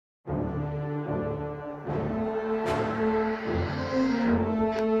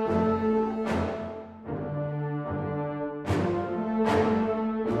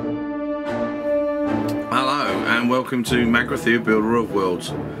welcome to Magrathea, Builder of Worlds.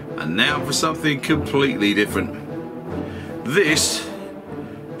 And now for something completely different. This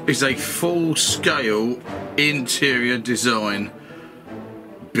is a full-scale interior design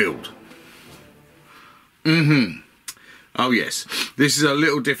build. Oh yes, this is a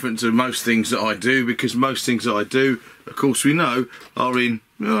little different to most things that I do, because most things that I do, of course we know, are in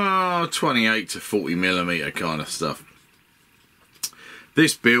 28 to 40mm kind of stuff.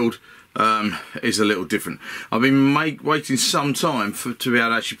 This build is a little different. I've been waiting some time to be able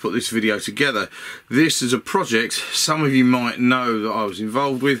to actually put this video together. This is a project some of you might know that I was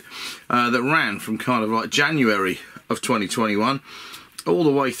involved with, that ran from kind of like January of 2021 all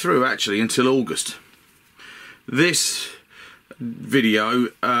the way through actually until August. This video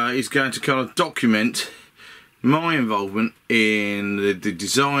is going to kind of document my involvement in the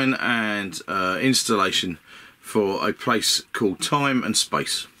design and installation for a place called Time and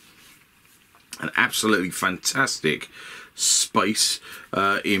Space. An absolutely fantastic space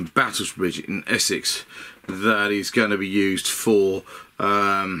in Battlesbridge in Essex that is going to be used for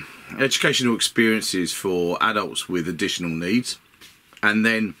educational experiences for adults with additional needs, and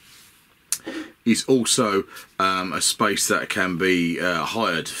then is also a space that can be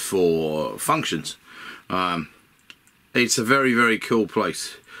hired for functions. It's a very, very cool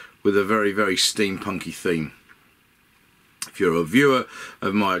place with a very, very steampunky theme. If you're a viewer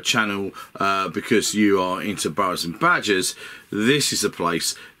of my channel because you are into Boas and Badgers, this is a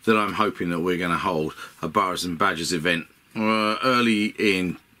place that I'm hoping that we're going to hold a Boas and Badgers event early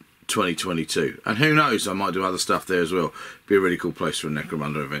in 2022. And who knows, I might do other stuff there as well. Be a really cool place for a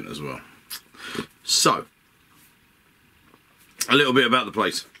Necromunda event as well. So, a little bit about the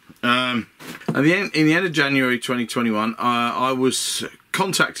place. In the end of January 2021, I was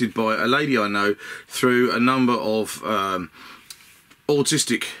contacted by a lady I know through a number of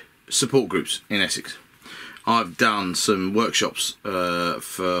autistic support groups in Essex. I've done some workshops for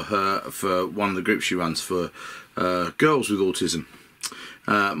her, for one of the groups she runs for girls with autism,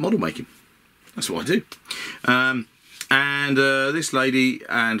 model making. That's what I do. And this lady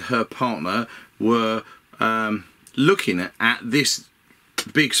and her partner were looking at this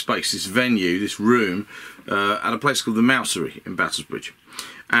big space, this venue, this room, at a place called the Mousery in Battlesbridge.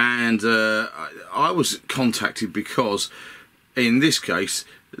 And I was contacted because in this case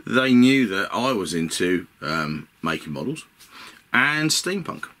they knew that I was into making models and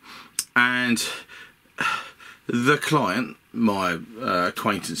steampunk, and the client, my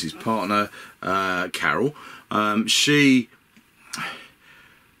acquaintance's partner, Carol, she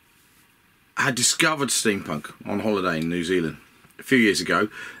had discovered steampunk on holiday in New Zealand a few years ago,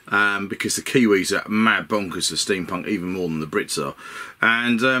 because the Kiwis are mad bonkers for steampunk, even more than the Brits are,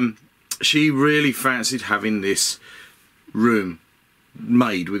 and she really fancied having this room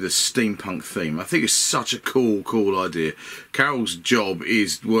made with a steampunk theme. I think it's such a cool idea. Carol's job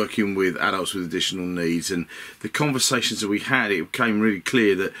is working with adults with additional needs, and the conversations that we had, it became really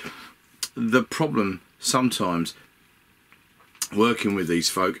clear that the problem sometimes working with these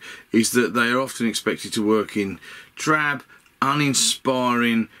folk is that they are often expected to work in drab,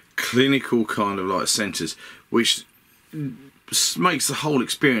 uninspiring, clinical kind of like centres, which makes the whole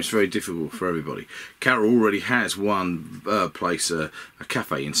experience very difficult for everybody. Carol already has one place, a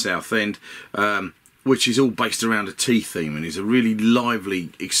cafe in Southend, which is all based around a tea theme, and is a really lively,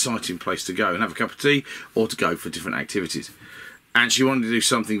 exciting place to go and have a cup of tea or to go for different activities. And she wanted to do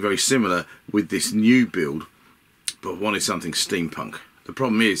something very similar with this new build, but wanted something steampunk. The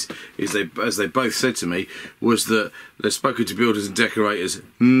problem is they, as they both said to me, was that they've spoken to builders and decorators,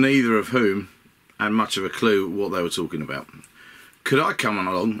 neither of whom had much of a clue what they were talking about. Could I come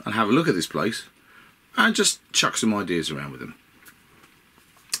along and have a look at this place and just chuck some ideas around with them?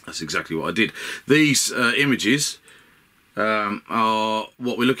 That's exactly what I did. These images are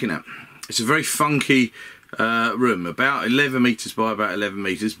what we're looking at. It's a very funky room, about 11 metres by about 11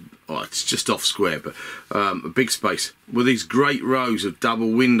 metres. Oh, it's just off square, but a big space with these great rows of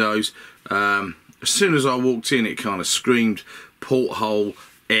double windows. As soon as I walked in, it kind of screamed porthole,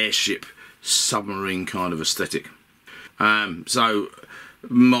 airship, submarine kind of aesthetic. So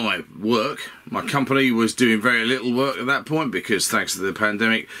my company was doing very little work at that point, because thanks to the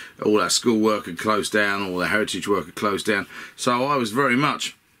pandemic, all our school work had closed down, all the heritage work had closed down. So I was very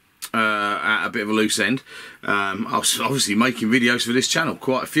much at a bit of a loose end. I was obviously making videos for this channel,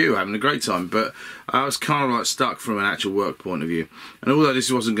 quite a few, having a great time, but I was kind of like stuck from an actual work point of view. And although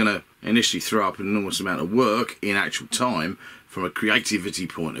this wasn't going to initially throw up an enormous amount of work in actual time, from a creativity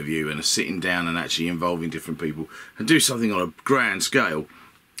point of view and a sitting down and actually involving different people and do something on a grand scale,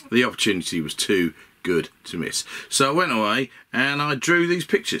 the opportunity was too good to miss. So I went away and I drew these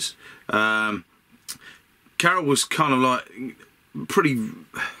pictures. Carol was kind of like pretty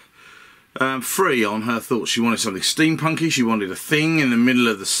free on her thoughts. She wanted something steampunky, she wanted a thing in the middle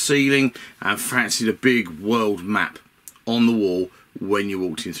of the ceiling, and fancied a big world map on the wall when you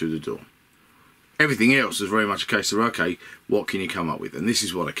walked in through the door. Everything else was very much a case of, okay, what can you come up with? And this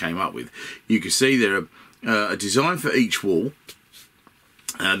is what I came up with. You can see there are a design for each wall.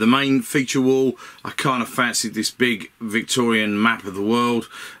 The main feature wall, I kind of fancied this big Victorian map of the world,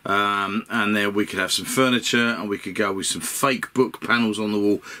 and there we could have some furniture, and we could go with some fake book panels on the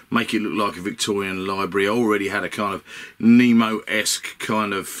wall, make it look like a Victorian library. I already had a kind of Nemo-esque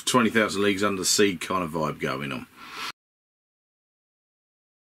kind of 20,000 Leagues Under the Sea kind of vibe going on.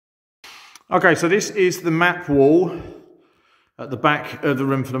 Okay, so this is the map wall at the back of the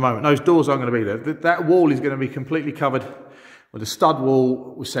room for the moment. Those doors aren't going to be there. That wall is going to be completely covered with a stud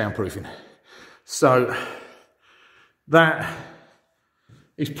wall with soundproofing. So that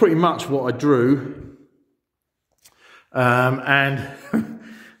is pretty much what I drew. And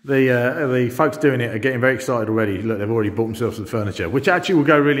the folks doing it are getting very excited already. Look, they've already bought themselves some furniture, which actually will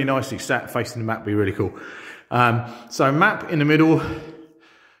go really nicely. Sat facing the map, be really cool. So map in the middle,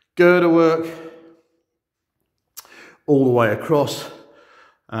 girder work all the way across.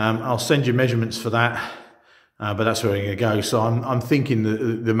 I'll send you measurements for that. But that's where I'm going to go. So I'm thinking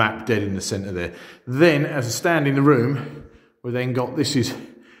the map dead in the centre there. Then, as I stand in the room, we've then got, this is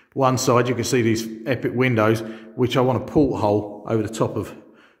one side, you can see these epic windows, which I want a porthole over the top of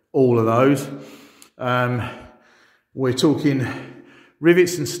all of those. We're talking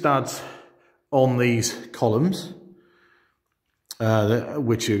rivets and studs on these columns,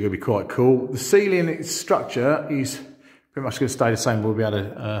 which are going to be quite cool. The ceiling structure is pretty much going to stay the same. We'll be able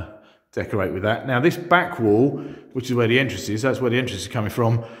to decorate with that. Now this back wall, which is where the entrance is, that's where the entrance is coming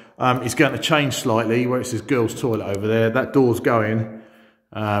from, is going to change slightly, where it says girls' toilet over there. That door's going,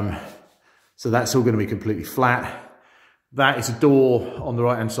 so that's all going to be completely flat. That is a door on the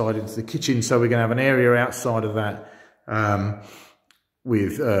right hand side into the kitchen, so we're going to have an area outside of that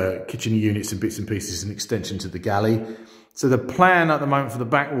with kitchen units and bits and pieces, an extension to the galley. So the plan at the moment for the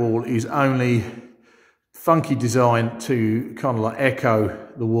back wall is only funky design to kind of like echo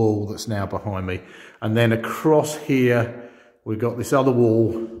the wall that's now behind me. And then across here, we've got this other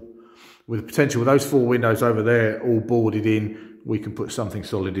wall with the potential, with those 4 windows over there all boarded in, we can put something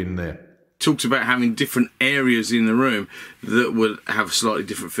solid in there. Talked about having different areas in the room that would have a slightly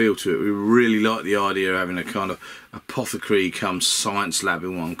different feel to it. We really like the idea of having a kind of apothecary come science lab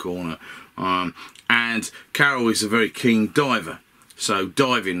in one corner. And Carol is a very keen diver. So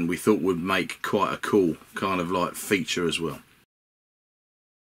diving, we thought, would make quite a cool kind of like feature as well.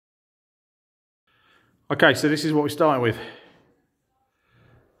 Okay, so this is what we're starting with.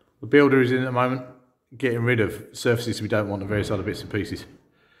 The builder is in at the moment, getting rid of surfaces we don't want and various other bits and pieces.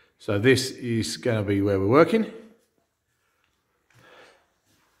 So this is going to be where we're working.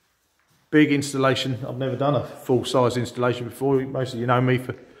 Big installation. I've never done a full-size installation before. Most of you know me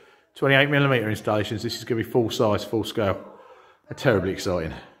for 28mm installations. This is going to be full-size, full-scale. Terribly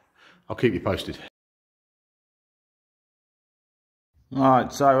exciting. I'll keep you posted.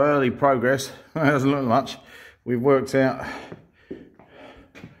 Alright, so early progress. Doesn't look much. We've worked out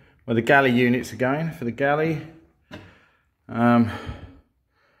where the galley units are going. For the galley,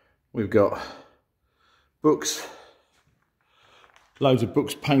 we've got books, loads of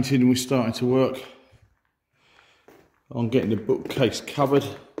books painted, and we're starting to work on getting the bookcase covered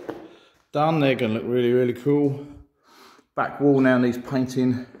done. They're going to look really, really cool. Back wall now needs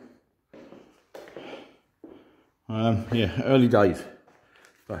painting. Yeah, early days,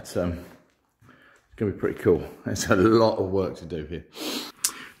 but it's going to be pretty cool. There's a lot of work to do here.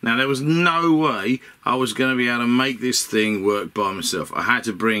 Now, there was no way I was going to be able to make this thing work by myself. I had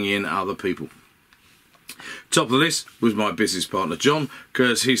to bring in other people. Top of the list was my business partner John,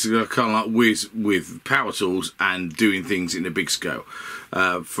 because he's kind of like whiz with power tools and doing things in a big scale.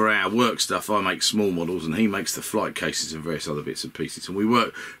 For our work stuff, I make small models and he makes the flight cases and various other bits and pieces. And we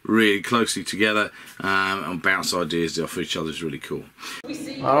work really closely together and bounce ideas off each other. Is really cool.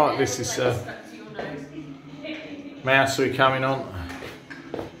 Alright, this is Mousery coming on.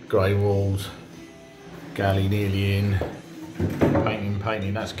 Grey walls, galley nearly in,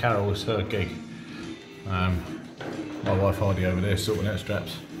 painting. That's Carol, it's her gig. My wife Hardy over there sorting out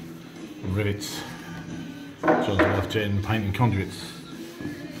straps, rivets, John's wife Jen painting conduits.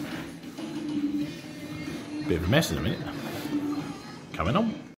 Bit of a mess in a minute. Coming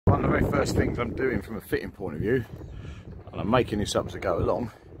on. One of the very first things I'm doing from a fitting point of view, and I'm making this up as I go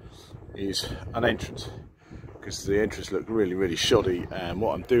along, is an entrance. Because the entrance looked really, really shoddy, and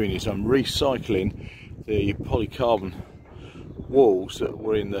what I'm doing is I'm recycling the polycarbon walls that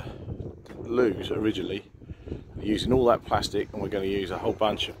were in the loos originally We're using all that plastic, and we're going to use a whole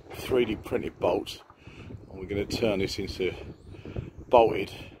bunch of 3D printed bolts, and we're going to turn this into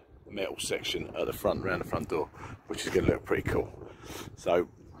bolted metal section at the front, around the front door, which is going to look pretty cool. So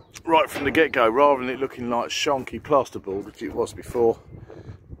right from the get-go, rather than it looking like shonky plasterboard, which it was before,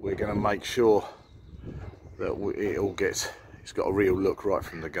 we're going to make sure that it's got a real look right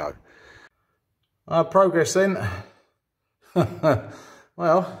from the go. Progress then.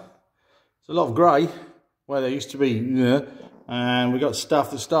 Well, it's a lot of grey where there used to be, and we've got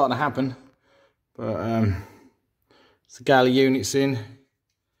stuff that's starting to happen, but it's the galley units in,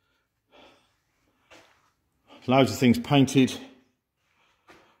 loads of things painted.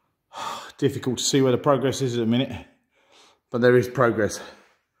 Difficult to see where the progress is at the minute, but there is progress.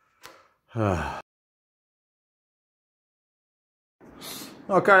 Okay,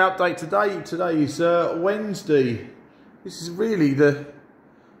 update today. Today is Wednesday. This is really the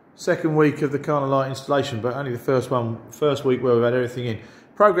second week of the kind of light installation, but only the first week where we've had everything in.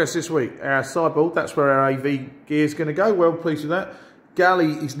 Progress this week. Our sideboard, that's where our AV gear is going to go. Well pleased with that.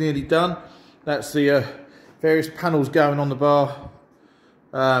 Galley is nearly done. That's the various panels going on the bar.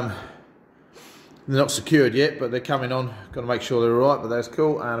 They're not secured yet, but they're coming on. Got to make sure they're all right, but that's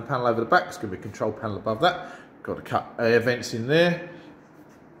cool. And a panel over the back. It's going to be a control panel above that. Got to cut air vents in there.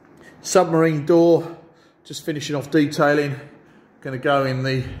 Submarine door, just finishing off detailing. Going to go in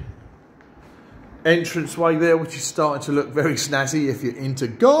the entranceway there, which is starting to look very snazzy if you're into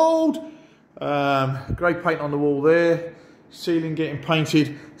gold. Grey paint on the wall there. Ceiling getting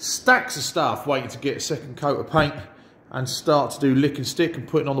painted. Stacks of stuff waiting to get a second coat of paint and start to do lick and stick and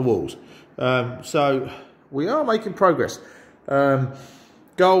putting on the walls. So we are making progress.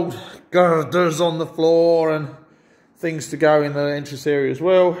 Gold girders on the floor and things to go in the entrance area as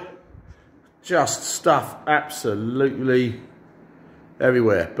well. Just stuff absolutely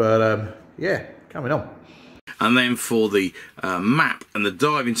everywhere, but yeah, coming on. And then for the map and the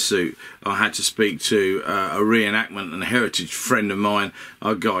diving suit, I had to speak to a reenactment and heritage friend of mine,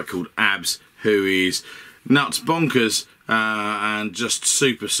 a guy called Abs, who is nuts bonkers and just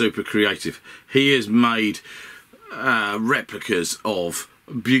super creative. He has made replicas of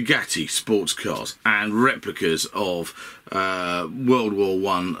Bugatti sports cars and replicas of World War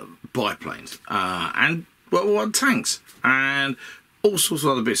I biplanes and World War I tanks and all sorts of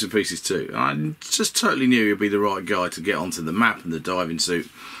other bits and pieces too. I just totally knew he'd be the right guy to get onto the map and the diving suit.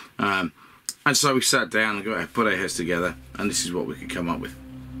 And so we sat down and put our heads together, and this is what we could come up with.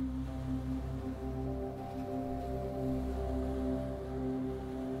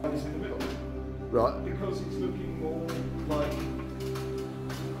 It's in the middle. Right. Because it's looking more like...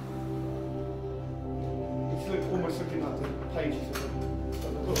 It's almost looking like the pages of the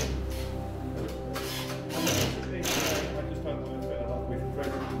book. I just don't know if better luck with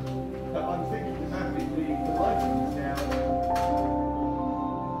Fred. But I'm thinking that the lighting is now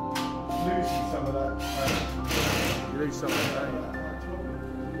losing some of that. You lose some of that.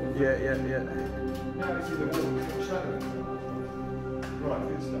 Yeah. Now it's in the wall, shadow. Right,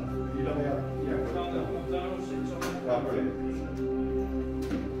 good stuff. You done the other? Yeah, brilliant.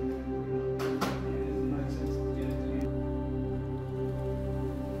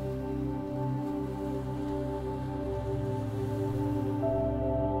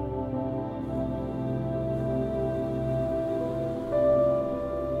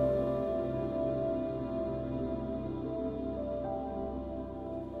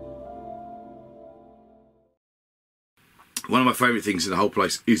 One of my favourite things in the whole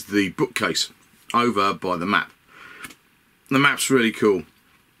place is the bookcase over by the map. The map's really cool.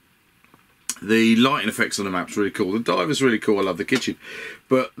 The lighting effects on the map's really cool. The diver's really cool. I love the kitchen.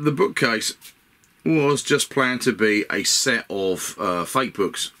 But the bookcase was just planned to be a set of fake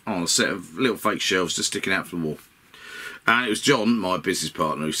books on a set of little fake shelves just sticking out from the wall. And it was John, my business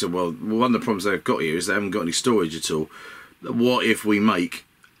partner, who said, well, one of the problems they've got here is they haven't got any storage at all. What if we make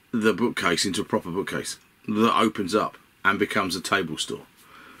the bookcase into a proper bookcase that opens up and becomes a table store?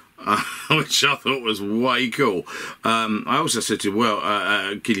 Which I thought was way cool. I also said to him, well,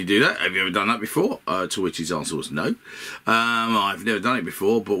 can you do that? Have you ever done that before? To which his answer was no. I've never done it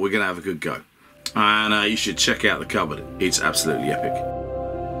before, but we're going to have a good go. And you should check out the cupboard. It's absolutely epic.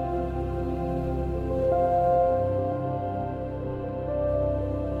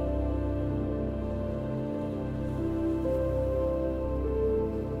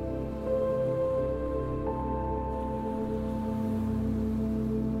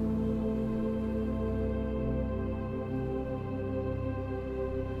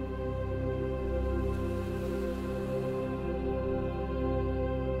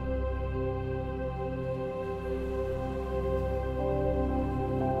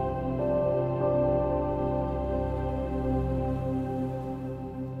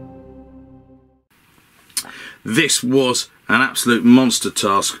 This was an absolute monster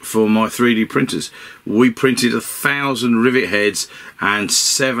task for my 3D printers. We printed 1,000 rivet heads and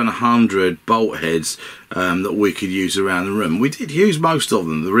 700 bolt heads that we could use around the room. We did use most of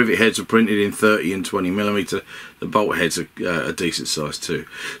them. The rivet heads were printed in 30 and 20mm. The bolt heads are a decent size too.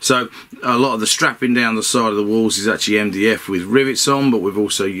 So a lot of the strapping down the side of the walls is actually MDF with rivets on, but we've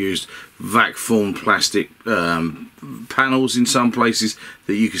also used vac formed plastic panels in some places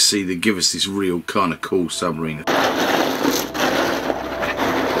that you can see that give us this real kind of cool submarine.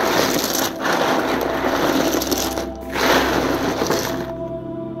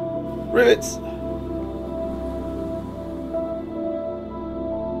 Rivets.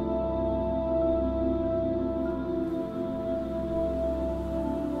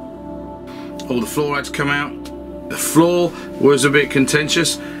 All the floor had to come out. The floor was a bit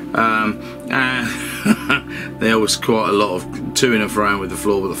contentious, and there was quite a lot of to-ing and fro with the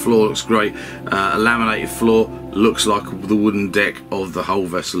floor, but the floor looks great. A laminated floor looks like the wooden deck of the whole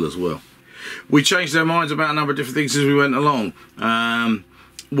vessel as well. We changed our minds about a number of different things as we went along.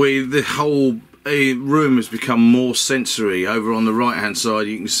 The whole room has become more sensory. Over on the right hand side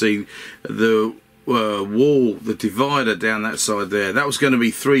you can see the wall, the divider down that side there. That was going to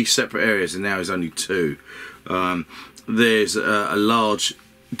be 3 separate areas and now is only 2. There's a large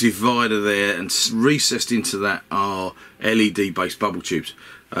divider there, and recessed into that are LED based bubble tubes,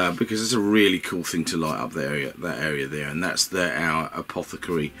 because it's a really cool thing to light up that area there, and that's our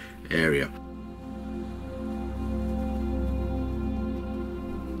apothecary area.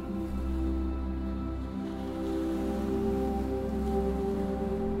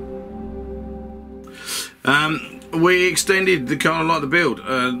 We extended the kind of like the build.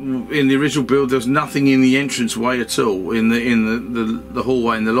 In the original build, there was nothing in the entranceway at all, in the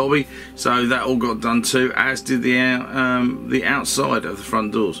hallway in the lobby. So that all got done too, as did the outside of the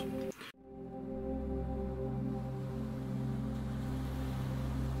front doors.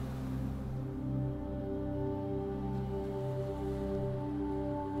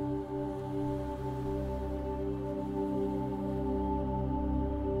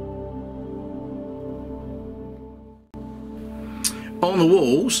 On the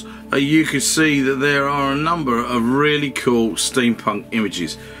walls, you can see that there are a number of really cool steampunk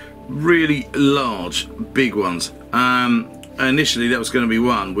images, really large, big ones. Initially that was going to be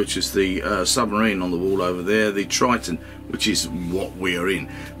one, which is the submarine on the wall over there, the Triton, which is what we are in.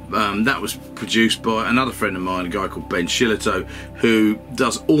 That was produced by another friend of mine, a guy called Ben Shillito, who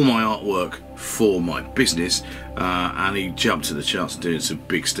does all my artwork for my business, and he jumped to the chance of doing some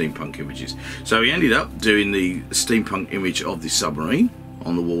big steampunk images. So he ended up doing the steampunk image of the submarine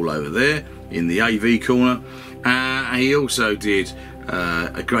on the wall over there in the AV corner. He also did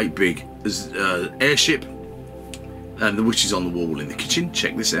a great big airship, which is on the wall in the kitchen.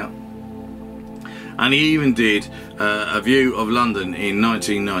 Check this out. And he even did a view of London in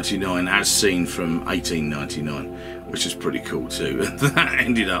 1999 as seen from 1899, which is pretty cool too. And that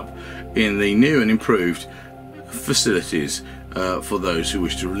ended up in the new and improved facilities for those who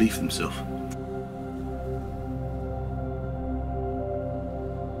wish to relieve themselves.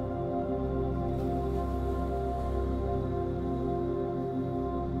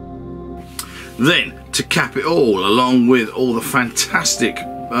 Then, to cap it all, along with all the fantastic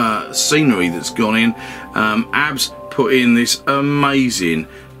scenery that's gone in, Abs put in this amazing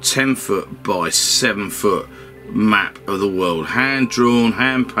 10-foot by 7-foot map of the world, hand-drawn,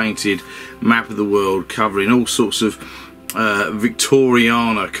 hand-painted map of the world, covering all sorts of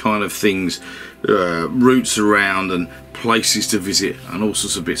Victoriana kind of things, routes around and places to visit, and all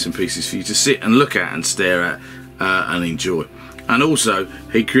sorts of bits and pieces for you to sit and look at and stare at and enjoy. And also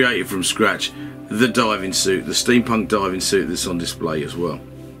he created from scratch the diving suit, the steampunk diving suit that's on display as well,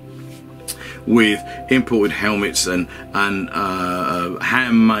 with imported helmets and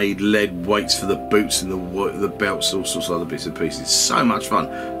handmade lead weights for the boots and the belts, all sorts of other bits and pieces. So much fun,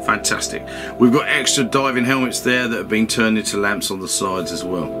 fantastic. We've got extra diving helmets there that have been turned into lamps on the sides as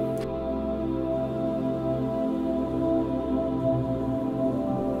well.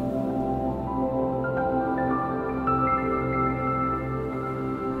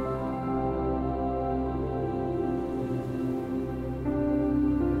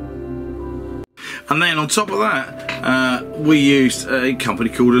 And then on top of that, we used a company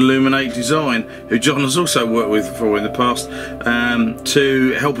called Illuminate Design, who John has also worked with before in the past,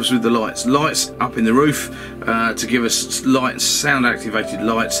 to help us with the lights. Lights up in the roof to give us lights, sound activated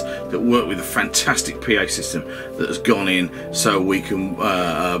lights that work with a fantastic PA system that has gone in so we can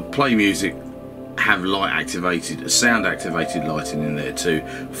play music, have light activated, sound activated lighting in there too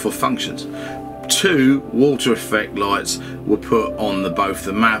for functions. 2 water effect lights were put on both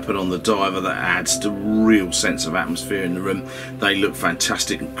the map and on the diver. That adds the real sense of atmosphere in the room. They look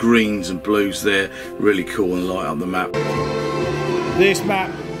fantastic, greens and blues there, really cool, and light up the map. This map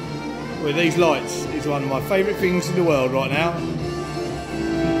with these lights is one of my favourite things in the world right now.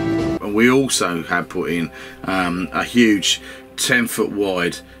 And we also have put in a huge 10-foot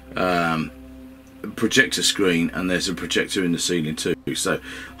wide projector screen, and there's a projector in the ceiling too. So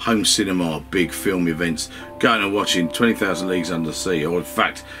home cinema, big film events, going and watching 20,000 Leagues Under the Sea, or in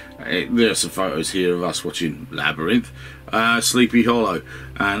fact there are some photos here of us watching Labyrinth, Sleepy Hollow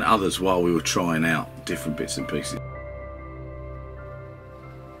and others while we were trying out different bits and pieces.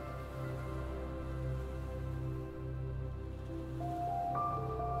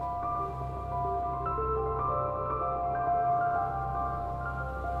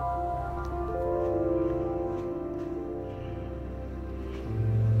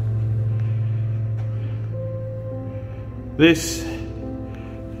 This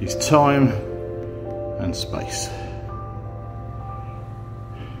is time and space.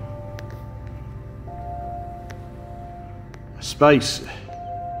 A space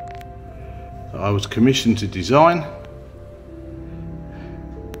that I was commissioned to design,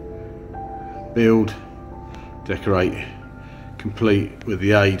 build, decorate, complete with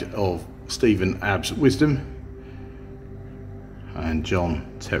the aid of Stephen Abb's wisdom and John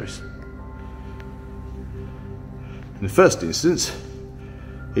Terrace. In the first instance,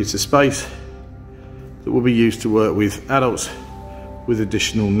 it's a space that will be used to work with adults with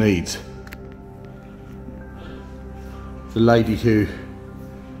additional needs. The lady who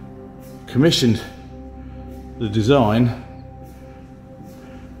commissioned the design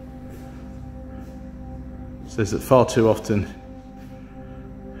says that far too often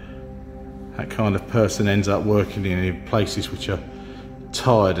that kind of person ends up working in places which are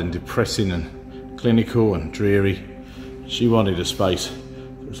tired and depressing and clinical and dreary. She wanted a space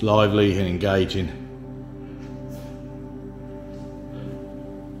that was lively and engaging.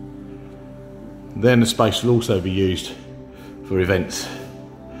 Then the space will also be used for events,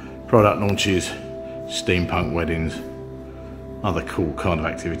 product launches, steampunk weddings, other cool kind of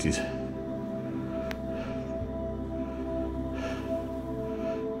activities.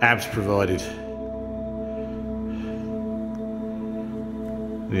 Abs provided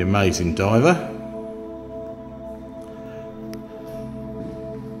the amazing diver.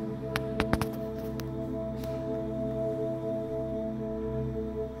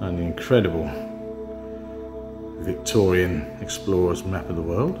 And the incredible Victorian explorer's map of the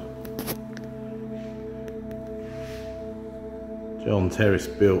world. John Terrace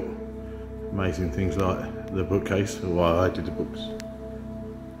built amazing things like the bookcase, while I did the books.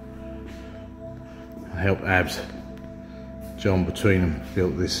 I helped Abs, John between them,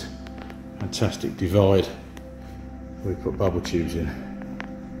 built this fantastic divide we put bubble tubes in.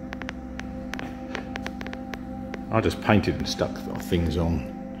 I just painted and stuck things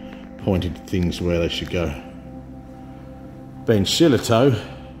on, pointed things where they should go. Ben Shillitoe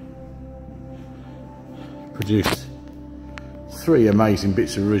produced 3 amazing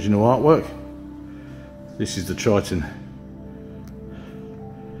bits of original artwork. This is the Triton,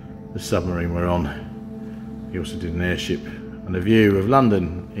 the submarine we're on. He also did an airship and a view of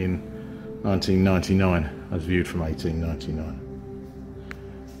London in 1999, as viewed from 1899.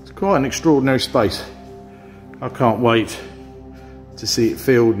 It's quite an extraordinary space. I can't wait to see it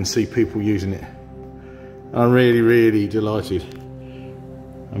filled and see people using it. I'm really delighted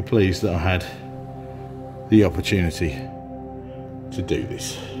and pleased that I had the opportunity to do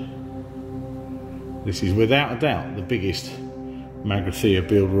this. This is without a doubt the biggest Magrathea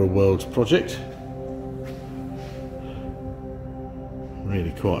Builder of Worlds project.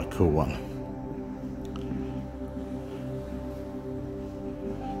 Really quite a cool one.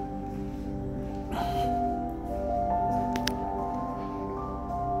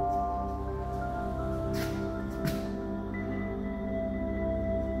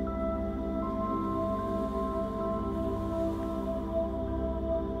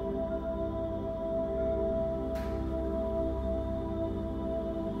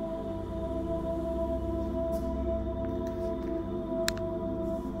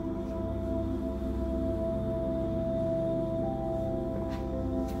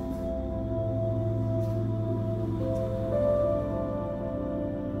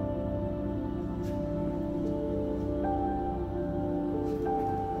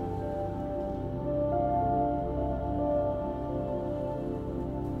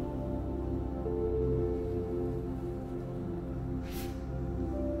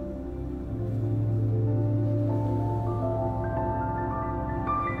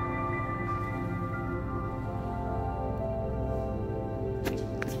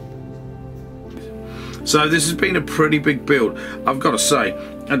 So this has been a pretty big build. I've got to say,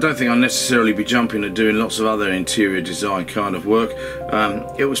 I don't think I'll necessarily be jumping and doing lots of other interior design kind of work.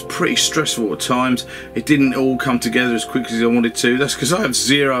 It was pretty stressful at times. It didn't all come together as quickly as I wanted to. That's because I have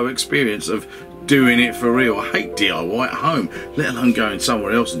zero experience of doing it for real. I hate DIY at home, let alone going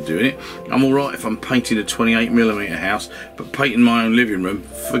somewhere else and doing it. I'm alright if I'm painting a 28mm house, but painting my own living room,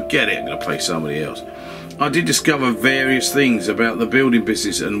 forget it, I'm going to pay somebody else. I did discover various things about the building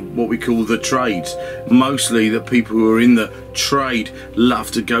business and what we call the trades. Mostly that people who are in the trade love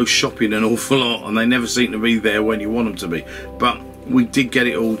to go shopping an awful lot, and they never seem to be there when you want them to be. But we did get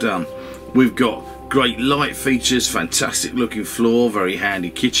it all done. We've got great light features, fantastic looking floor, very handy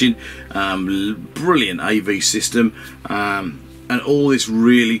kitchen, brilliant AV system, and all this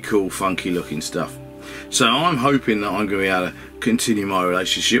really cool funky looking stuff. So I'm hoping that I'm going to be able to continue my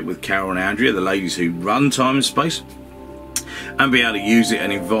relationship with Carol and Andrea, the ladies who run Time and Space, and be able to use it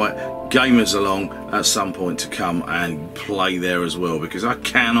and invite gamers along at some point to come and play there as well, because I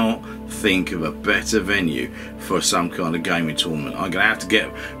cannot think of a better venue for some kind of gaming tournament. I'm going to have to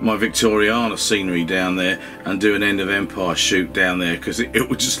get my Victoriana scenery down there and do an End of Empire shoot down there, because it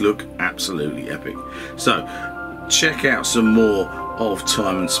would just look absolutely epic. So check out some more of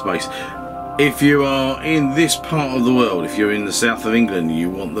Time and Space. If you are in this part of the world, if you're in the south of England, you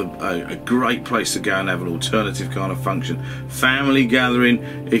want a great place to go and have an alternative kind of function, family gathering,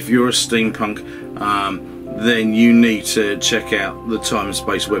 if you're a steampunk, then you need to check out the Time and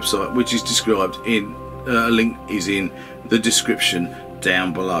Space website, which is described in, a link is in the description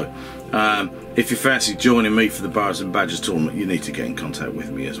down below. If you fancy joining me for the Boroughs and Badgers tournament, you need to get in contact with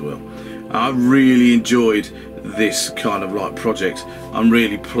me as well. I really enjoyed this kind of like project. I'm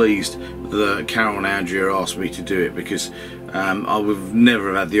really pleased that Carol and Andrea asked me to do it, because I would never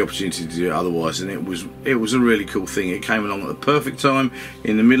have had the opportunity to do it otherwise, and it was a really cool thing. It came along at the perfect time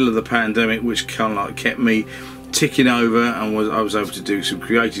in the middle of the pandemic, which kind of like kept me ticking over, and I was able to do some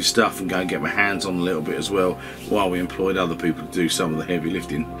creative stuff and go and get my hands on a little bit as well, while we employed other people to do some of the heavy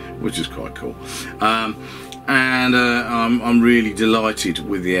lifting, which is quite cool. I'm really delighted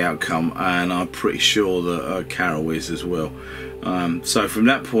with the outcome, and I'm pretty sure that Carol is as well. So from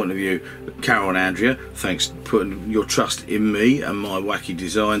that point of view, Carol and Andrea, thanks for putting your trust in me and my wacky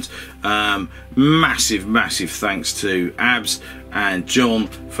designs. Massive thanks to Abs and John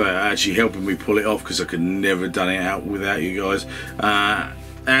for actually helping me pull it off, because I could never have done it out without you guys.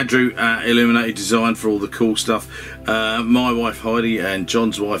 Andrew Illuminated Design for all the cool stuff. My wife Heidi and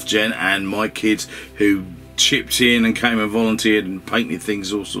John's wife Jen, and my kids who chipped in and came and volunteered and painted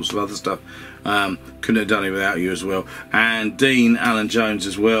things, all sorts of other stuff. Couldn't have done it without you as well. And Dean Alan Jones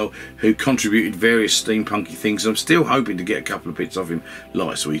as well, who contributed various steampunky things. I'm still hoping to get a couple of bits of him,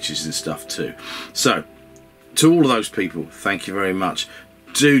 light switches and stuff too. So to all of those people, thank you very much.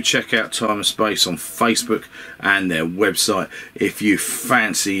 Do check out Time and Space on Facebook and their website. If you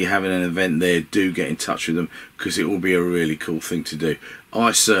fancy having an event there, do get in touch with them, because it will be a really cool thing to do.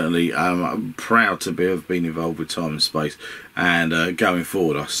 I certainly am proud to have been involved with Time and Space, and going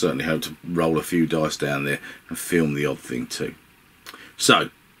forward I certainly hope to roll a few dice down there and film the odd thing too. So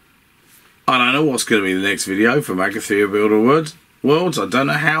I don't know what's going to be the next video from Agathia Builder Worlds. I don't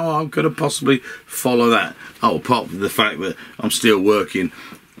know how I'm going to possibly follow that. Oh, apart from the fact that I'm still working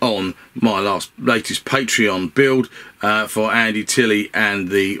on my latest Patreon build for Andy Tilley and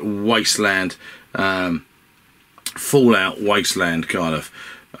the Wasteland, Fallout Wasteland kind of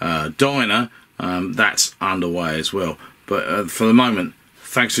diner. That's underway as well. But for the moment,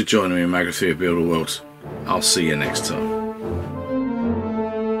 thanks for joining me in Agathia Builder Worlds. I'll see you next time.